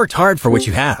Worked hard for what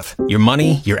you have. Your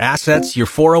money, your assets, your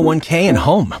 401k, and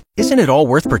home. Isn't it all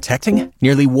worth protecting?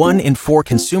 Nearly 1 in 4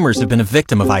 consumers have been a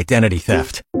victim of identity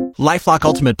theft. LifeLock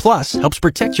Ultimate Plus helps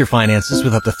protect your finances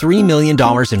with up to $3 million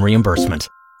in reimbursement.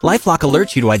 LifeLock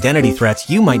alerts you to identity threats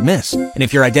you might miss. And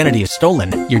if your identity is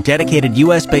stolen, your dedicated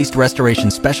U.S.-based restoration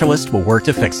specialist will work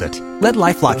to fix it. Let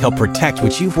LifeLock help protect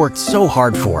what you've worked so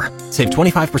hard for. Save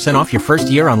 25% off your first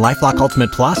year on LifeLock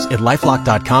Ultimate Plus at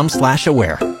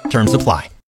LifeLock.com/aware. Terms apply.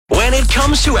 When it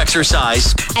comes to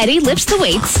exercise, Eddie lifts the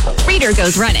weights, Reader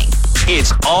goes running.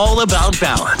 It's all about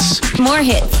balance. More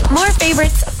hits, more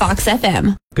favorites, Fox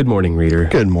FM. Good morning, Reader.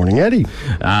 Good morning, Eddie.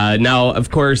 Now,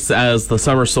 of course, as the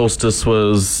summer solstice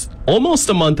was almost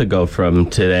a month ago from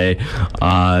today,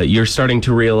 you're starting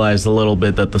to realize a little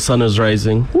bit that the sun is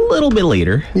rising a little bit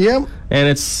later. Yep. And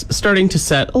it's starting to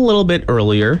set a little bit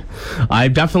earlier.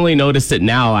 I've definitely noticed it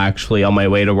now, actually, on my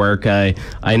way to work. I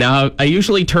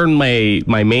usually turn my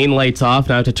main lights off.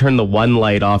 Now I have to turn the one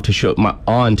light off to show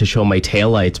my tail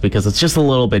lights because it's just a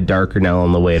little bit darker now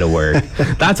on the way to work.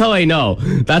 That's how I know.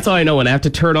 That's how I know when I have to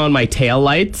turn on my tail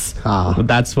lights.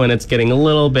 That's when it's getting a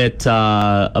little bit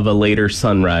of a later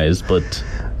sunrise, but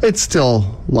it's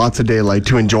still lots of daylight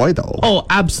to enjoy, though. Oh,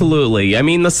 absolutely. I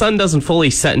mean, the sun doesn't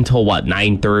fully set until,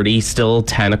 9:30, still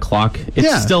 10 o'clock.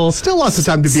 It's still lots of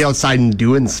time to be outside and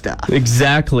doing stuff.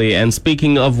 Exactly. And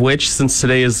speaking of which, since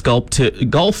today is Golf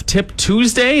Tip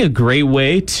Tuesday, a great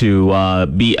way to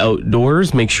be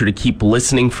outdoors, make sure to keep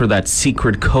listening for that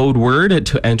secret code word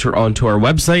to enter onto our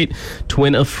website to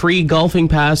win a free golfing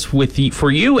pass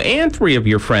for you and 3 of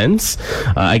your friends.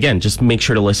 Again, just make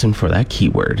sure to listen for that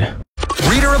keyword.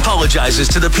 Reader apologizes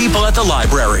to the people at the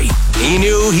library. He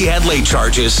knew he had late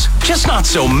charges, just not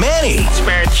so many.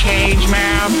 Spare change,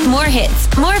 ma'am. More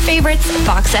hits, more favorites,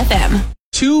 Fox FM.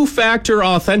 2-factor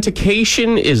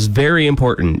authentication is very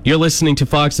important. You're listening to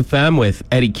Fox FM with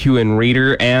Eddie Q and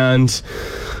Reader, and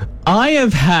I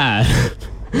have had...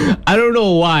 I don't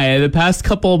know why. The past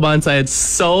couple of months, I had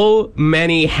so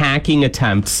many hacking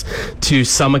attempts to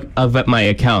some of my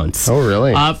accounts. Oh,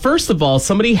 really? First of all,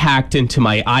 somebody hacked into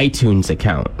my iTunes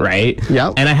account, right?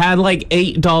 Yep. And I had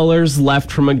 $8 left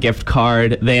from a gift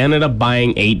card. They ended up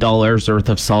buying $8 worth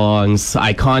of songs.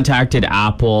 I contacted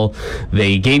Apple.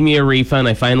 They gave me a refund.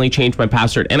 I finally changed my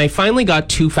password. And I finally got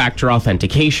 2-factor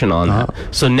authentication on that.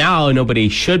 So now nobody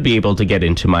should be able to get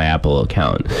into my Apple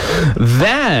account.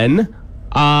 Then...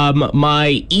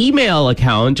 my email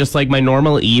account, just like my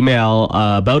normal email,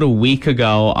 about a week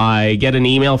ago, I get an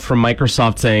email from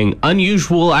Microsoft saying,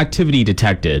 unusual activity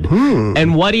detected.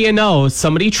 And what do you know?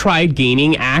 Somebody tried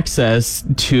gaining access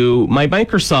to my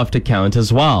Microsoft account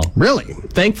as well. Really?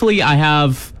 Thankfully, I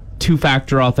have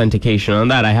 2-factor authentication on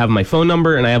that. I have my phone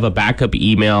number and I have a backup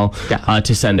email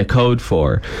to send a code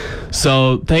for.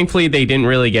 So thankfully they didn't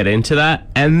really get into that.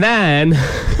 And then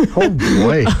oh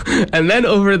boy. And then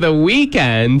over the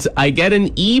weekend I get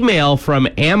an email from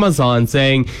Amazon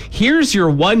saying, here's your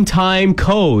one-time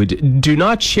code. Do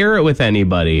not share it with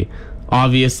anybody.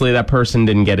 Obviously that person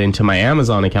didn't get into my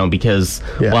Amazon account because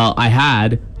well, I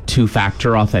had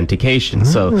 2-factor authentication.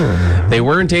 So they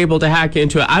weren't able to hack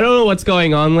into it. I don't know what's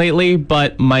going on lately,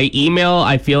 but my email,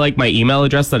 I feel like my email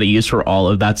address that I use for all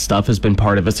of that stuff has been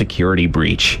part of a security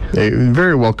breach. It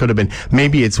very well could have been.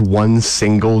 Maybe it's one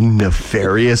single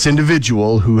nefarious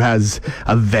individual who has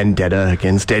a vendetta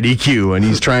against Eddie Q and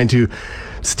he's trying to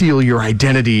steal your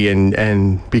identity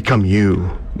and become you.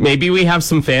 Maybe we have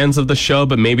some fans of the show,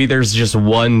 but maybe there's just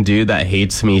one dude that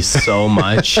hates me so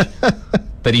much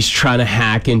that he's trying to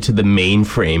hack into the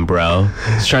mainframe, bro.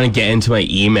 He's trying to get into my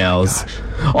emails.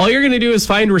 All you're going to do is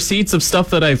find receipts of stuff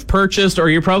that I've purchased, or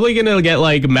you're probably going to get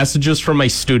messages from my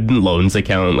student loans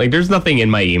account. There's nothing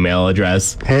in my email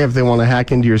address. Hey, if they want to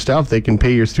hack into your stuff, they can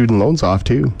pay your student loans off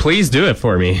too. Please do it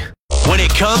for me. When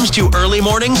it comes to early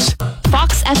mornings,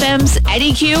 Fox FM's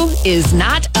Eddie Q is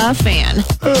not a fan.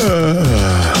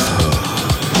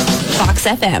 Fox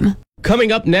FM.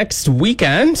 Coming up next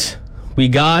weekend, we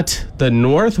got the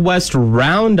Northwest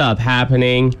Roundup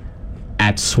happening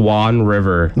at Swan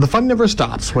River. The fun never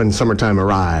stops when summertime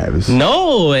arrives.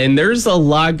 No, and there's a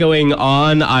lot going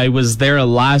on. I was there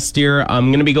last year. I'm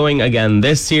going to be going again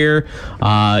this year.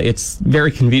 It's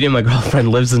very convenient. My girlfriend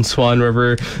lives in Swan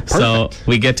River. Perfect. So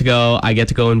we get to go. I get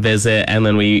to go and visit, and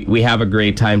then we have a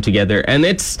great time together. And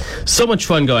it's so much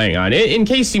fun going on. In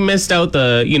case you missed out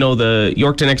the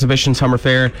Yorkton Exhibition Summer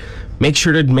Fair, make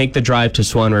sure to make the drive to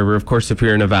Swan River. Of course, if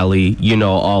you're in a valley, you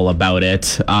know all about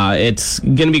it. It's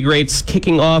going to be great. It's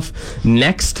kicking off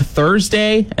next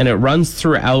Thursday, and it runs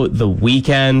throughout the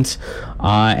weekend.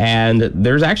 And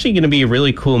there's actually going to be a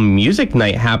really cool music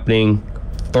night happening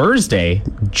Thursday,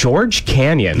 George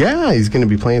Canyon. Yeah, he's going to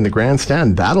be playing the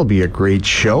grandstand. That'll be a great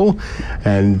show.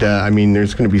 And,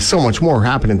 there's going to be so much more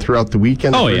happening throughout the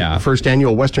weekend. Oh, yeah. First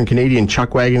annual Western Canadian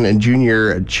Chuck Wagon and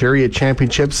Junior Chariot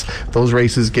Championships. Those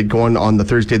races get going on the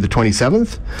Thursday, the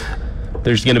 27th.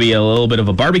 There's going to be a little bit of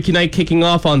a barbecue night kicking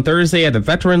off on Thursday at the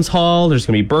Veterans Hall. There's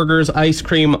going to be burgers, ice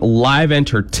cream, live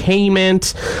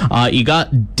entertainment. You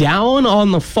got Down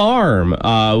on the Farm,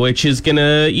 which is going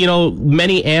to,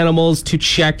 many animals to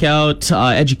check out,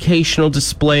 educational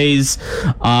displays,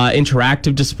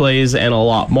 interactive displays, and a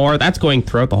lot more. That's going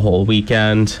throughout the whole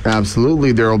weekend.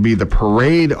 Absolutely. There will be the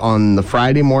parade on the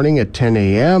Friday morning at 10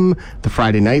 a.m. The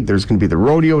Friday night, there's going to be the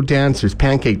rodeo dance. There's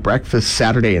pancake breakfast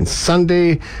Saturday and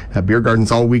Sunday. Beer gardens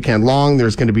all weekend long.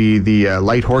 There's going to be the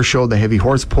light horse show, the heavy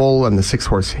horse pull, and the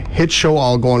 6-horse hitch show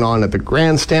all going on at the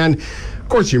grandstand. Of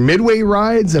course, your midway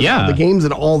rides and the games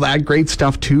and all that great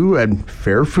stuff too, and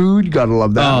fair food. You gotta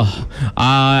love that.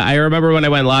 I remember when I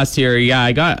went last year. Yeah,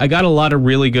 I got a lot of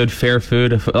really good fair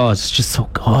food. Oh, it's just so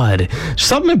good.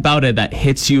 Something about it that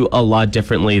hits you a lot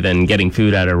differently than getting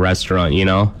food at a restaurant.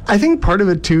 I think part of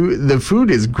it too, the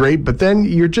food is great, but then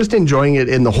you're just enjoying it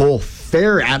in the whole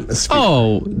fair atmosphere.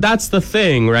 Oh, that's the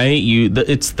thing, right?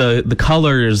 It's the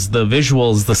colors, the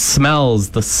visuals, the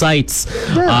smells, the sights.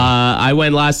 Yeah. I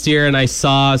went last year and I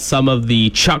saw some of the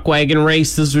chuck wagon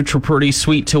races, which were pretty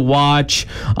sweet to watch.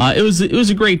 It was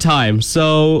a great time.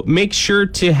 So make sure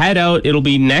to head out. It'll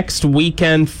be next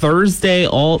weekend, Thursday,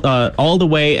 all the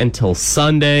way until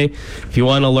Sunday. If you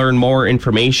want to learn more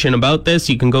information about this,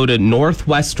 you can go to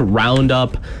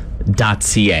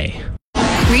northwestroundup.ca.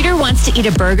 Reader wants to eat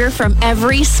a burger from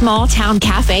every small town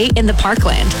cafe in the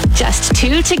Parkland. Just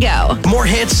 2 to go. More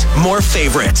hits, more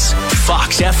favorites.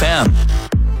 Fox FM.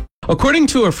 According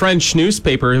to a French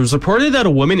newspaper, it was reported that a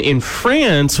woman in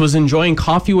France was enjoying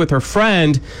coffee with her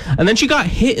friend, and then she got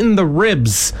hit in the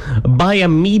ribs by a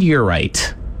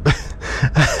meteorite.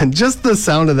 Just the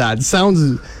sound of that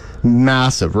sounds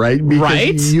massive, right? Because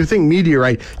right? You think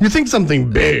meteorite, you think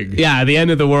something big. Yeah, the end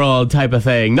of the world type of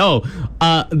thing. No,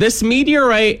 this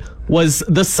meteorite was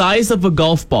the size of a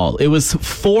golf ball. It was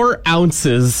 4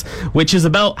 ounces, which is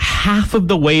about half of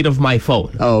the weight of my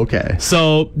phone. Oh, okay.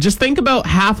 So just think about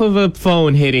half of a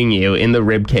phone hitting you in the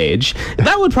rib cage.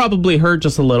 That would probably hurt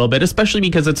just a little bit, especially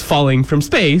because it's falling from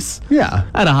space. Yeah.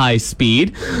 At a high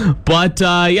speed. But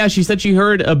she said she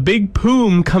heard a big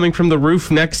boom coming from the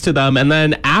roof next to them, and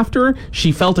then after,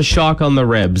 she felt a shock on the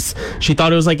ribs. She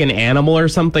thought it was like an animal or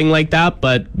something like that,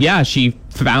 but yeah, she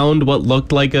found what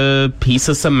looked like a piece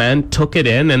of cement, took it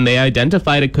in, and they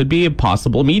identified it could be a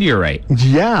possible meteorite.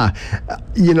 Yeah.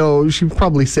 She's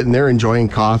probably sitting there enjoying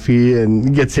coffee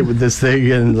and gets hit with this thing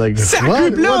and like,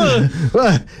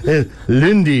 what?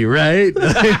 Lindy, right?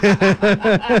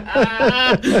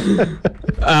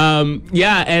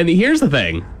 And here's the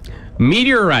thing.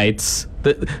 Meteorites,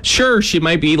 sure, she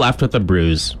might be left with a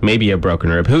bruise, maybe a broken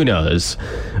rib, who knows.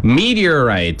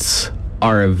 Meteorites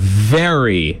are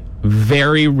very,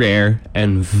 very rare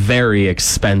and very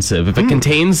expensive. If it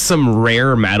contains some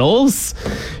rare metals,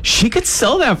 she could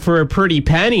sell that for a pretty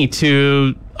penny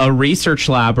to a research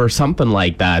lab or something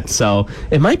like that. So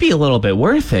it might be a little bit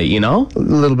worth it, A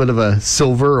little bit of a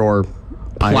silver or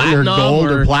platinum or gold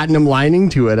or platinum lining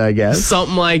to it, I guess.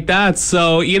 Something like that.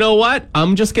 So you know what?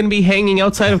 I'm just going to be hanging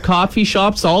outside of coffee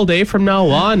shops all day from now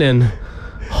on, and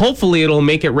hopefully it'll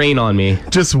make it rain on me.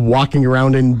 Just walking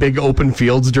around in big open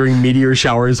fields during meteor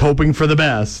showers, hoping for the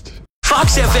best.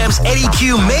 Fox FM's Eddie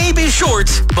Q may be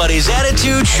short, but his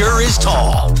attitude sure is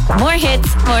tall. More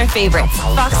hits, more favorites.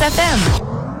 Fox FM.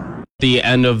 The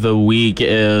end of the week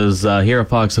is here at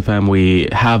Fox FM. We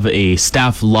have a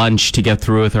staff lunch to get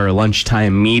through with our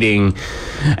lunchtime meeting.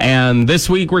 And this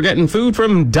week we're getting food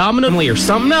from Domino's or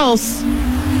something else.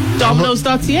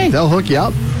 Domino's.ca. They'll hook you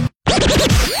up.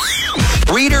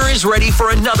 Reader is ready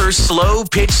for another slow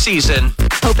pitch season.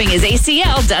 Hoping his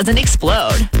ACL doesn't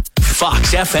explode.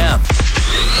 Fox FM.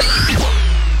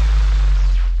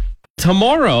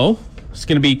 Tomorrow is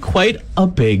going to be quite a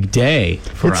big day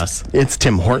for us. It's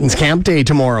Tim Hortons Camp Day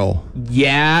tomorrow.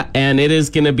 Yeah, and it is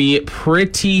going to be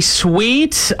pretty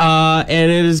sweet, and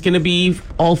it is going to be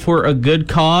all for a good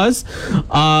cause,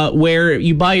 where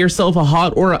you buy yourself a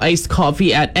hot or iced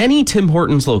coffee at any Tim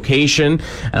Hortons location,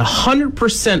 and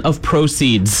 100% of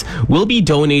proceeds will be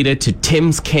donated to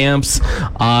Tim's Camps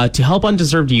to help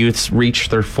undeserved youths reach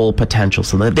their full potential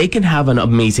so that they can have an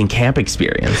amazing camp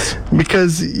experience.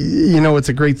 Because, it's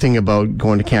a great thing about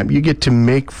going to camp. You get to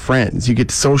make friends, you get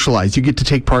to socialize, you get to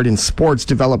take part in sports,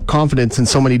 develop confidence in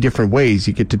so many different ways.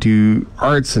 You get to do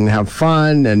arts and have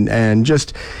fun and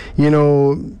just,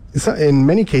 in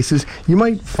many cases, you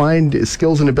might find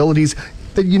skills and abilities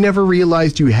that you never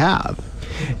realized you have.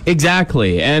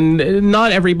 Exactly. And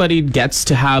not everybody gets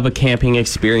to have a camping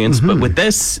experience, but with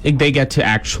this, they get to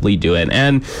actually do it.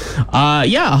 And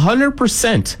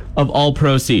 100% of all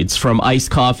proceeds from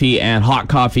iced coffee and hot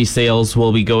coffee sales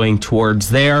will be going towards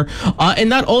there.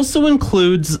 And that also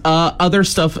includes other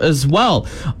stuff as well.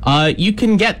 You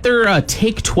can get their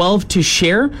Take 12 to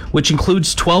Share, which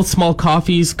includes 12 small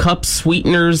coffees, cups,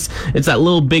 sweeteners. It's that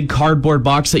little big cardboard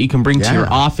box that you can bring to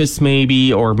your office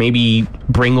maybe, or maybe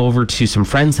bring over to some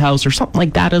friend's house or something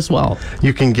like that as well.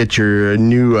 You can get your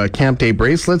new Camp Day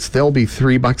bracelets. They'll be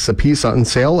 $3 a piece on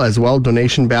sale, as well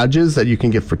donation badges that you can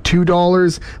get for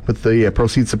 $2 with the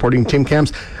proceeds supporting Tim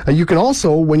Camps. You can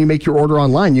also, when you make your order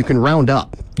online, you can round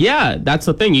up. Yeah, that's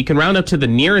the thing. You can round up to the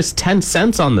nearest 10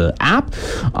 cents on the app,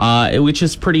 which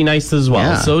is pretty nice as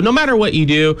well. So no matter what you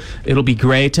do, it'll be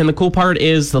great. And the cool part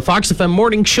is the Fox FM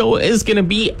Morning Show is going to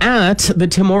be at the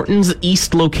Tim Hortons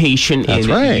East location in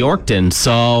Yorkton.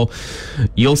 So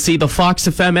you'll see the Fox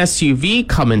FM SUV.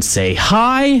 Come and say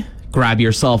hi. Grab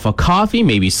yourself a coffee,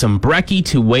 maybe some brekkie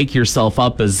to wake yourself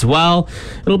up as well.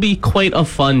 It'll be quite a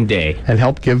fun day. And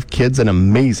help give kids an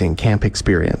amazing camp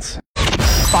experience.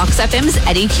 Fox FM's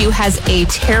Eddie Q has a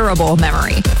terrible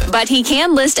memory, but he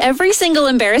can list every single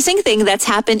embarrassing thing that's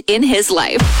happened in his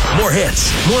life. More hits,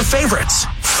 more favorites.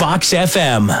 Fox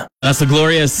FM. That's the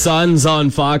Glorious Sons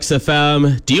on Fox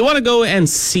FM. Do you want to go and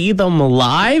see them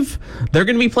live? They're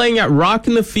going to be playing at Rock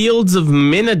in the Fields of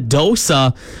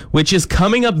Minnedosa, which is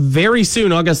coming up very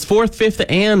soon, August 4th, 5th,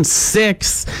 and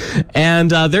 6th.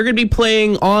 And they're going to be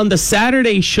playing on the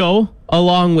Saturday show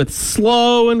along with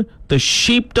Sloan, the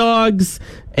Sheepdogs,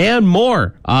 and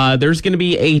more. There's going to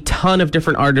be a ton of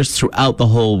different artists throughout the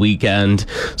whole weekend,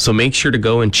 so make sure to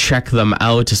go and check them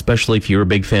out, especially if you're a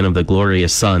big fan of the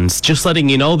Glorious Sons. Just letting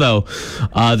you know, though,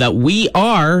 that we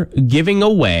are giving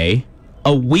away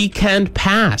a weekend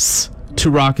pass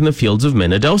to Rock in the Fields of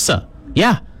Minnedosa.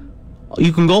 Yeah.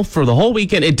 You can go for the whole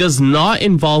weekend. It does not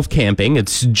involve camping.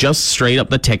 It's just straight up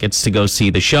the tickets to go see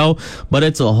the show, but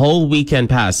it's a whole weekend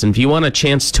pass. And if you want a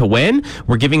chance to win,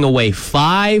 we're giving away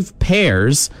 5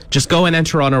 pairs. Just go and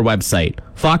enter on our website,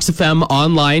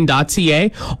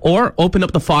 foxfmonline.ca, or open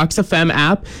up the Fox FM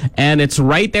app, and it's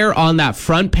right there on that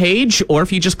front page, or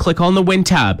if you just click on the win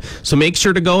tab. So make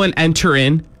sure to go and enter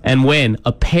in and win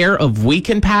a pair of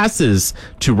weekend passes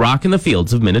to Rock in the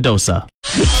Fields of Minnedosa.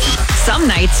 Some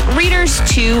nights, readers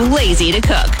too lazy to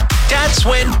cook. That's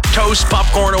when toast,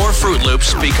 popcorn, or Fruit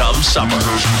Loops become supper.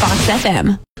 Fox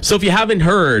FM. So if you haven't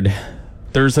heard,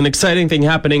 there's an exciting thing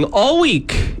happening all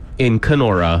week in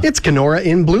Canora. It's Canora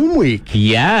in Bloom Week.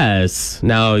 Yes.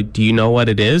 Now, do you know what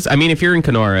it is? I mean, if you're in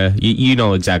Canora, you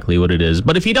know exactly what it is.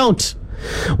 But if you don't,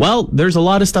 well, there's a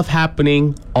lot of stuff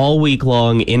happening all week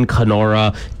long in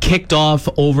Canora. Kicked off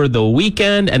over the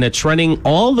weekend, and it's running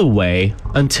all the way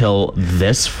until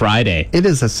this Friday. It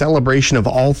is a celebration of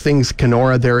all things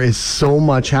Canora. There is so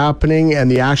much happening, and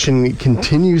the action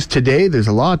continues today. There's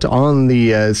a lot on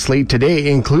the slate today,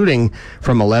 including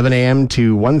from 11 a.m.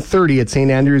 to 1:30 at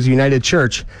St. Andrew's United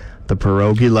Church, the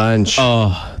pierogi lunch.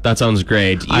 Oh, that sounds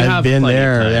great. I've been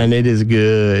there, and it is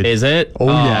good. Is it? Oh,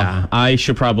 yeah. I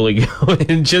should probably go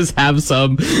and just have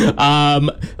some.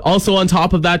 Also on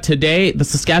top of that today, the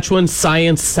Saskatchewan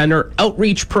Science Centre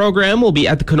Outreach Program will be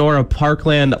at the Canora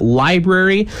Parkland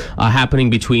Library, happening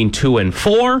between 2 and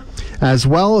 4. As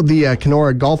well, the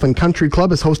Canora Golf and Country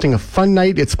Club is hosting a fun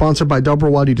night. It's sponsored by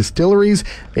Dobrawadi Distilleries.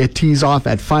 It tees off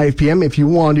at 5 p.m. If you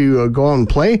want to go out and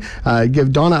play,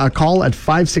 give Donna a call at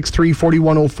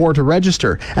 563-4104 to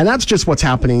register. And that's just what's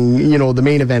happening, the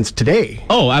main events today.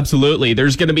 Oh, absolutely.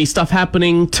 There's going to be stuff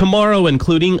happening tomorrow,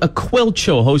 including a quilt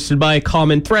show hosted by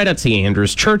Common Thread at St.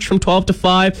 Andrew's Church from 12 to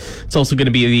 5. It's also going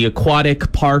to be the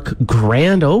Aquatic Park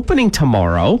grand opening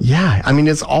tomorrow. Yeah, I mean,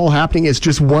 it's all happening. It's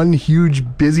just one huge,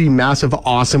 busy, massive,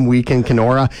 awesome week in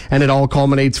Canora, and it all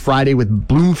culminates Friday with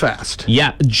Bloomfest.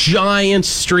 Yeah, giant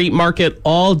street market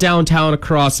all downtown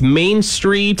across Main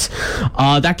Street.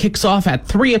 That kicks off at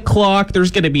 3 o'clock.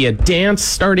 There's going to be a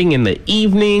dance starting in the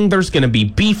evening. There's going to be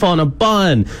beef on a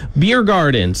bun, beer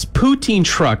gardens, poutine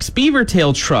trucks, beaver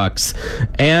tail trucks,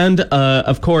 and,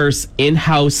 of course,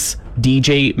 in-house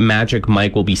DJ Magic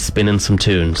Mike will be spinning some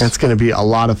tunes. That's going to be a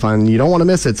lot of fun. You don't want to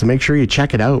miss it, so make sure you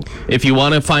check it out. If you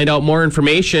want to find out more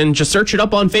information, just search it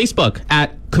up on Facebook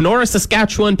at Canora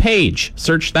Saskatchewan page.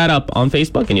 Search that up on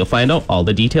Facebook and you'll find out all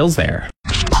the details there.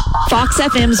 Fox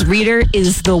FM's reader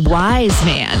is the wise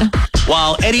man,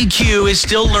 While Eddie Q is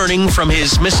still learning from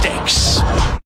his mistakes.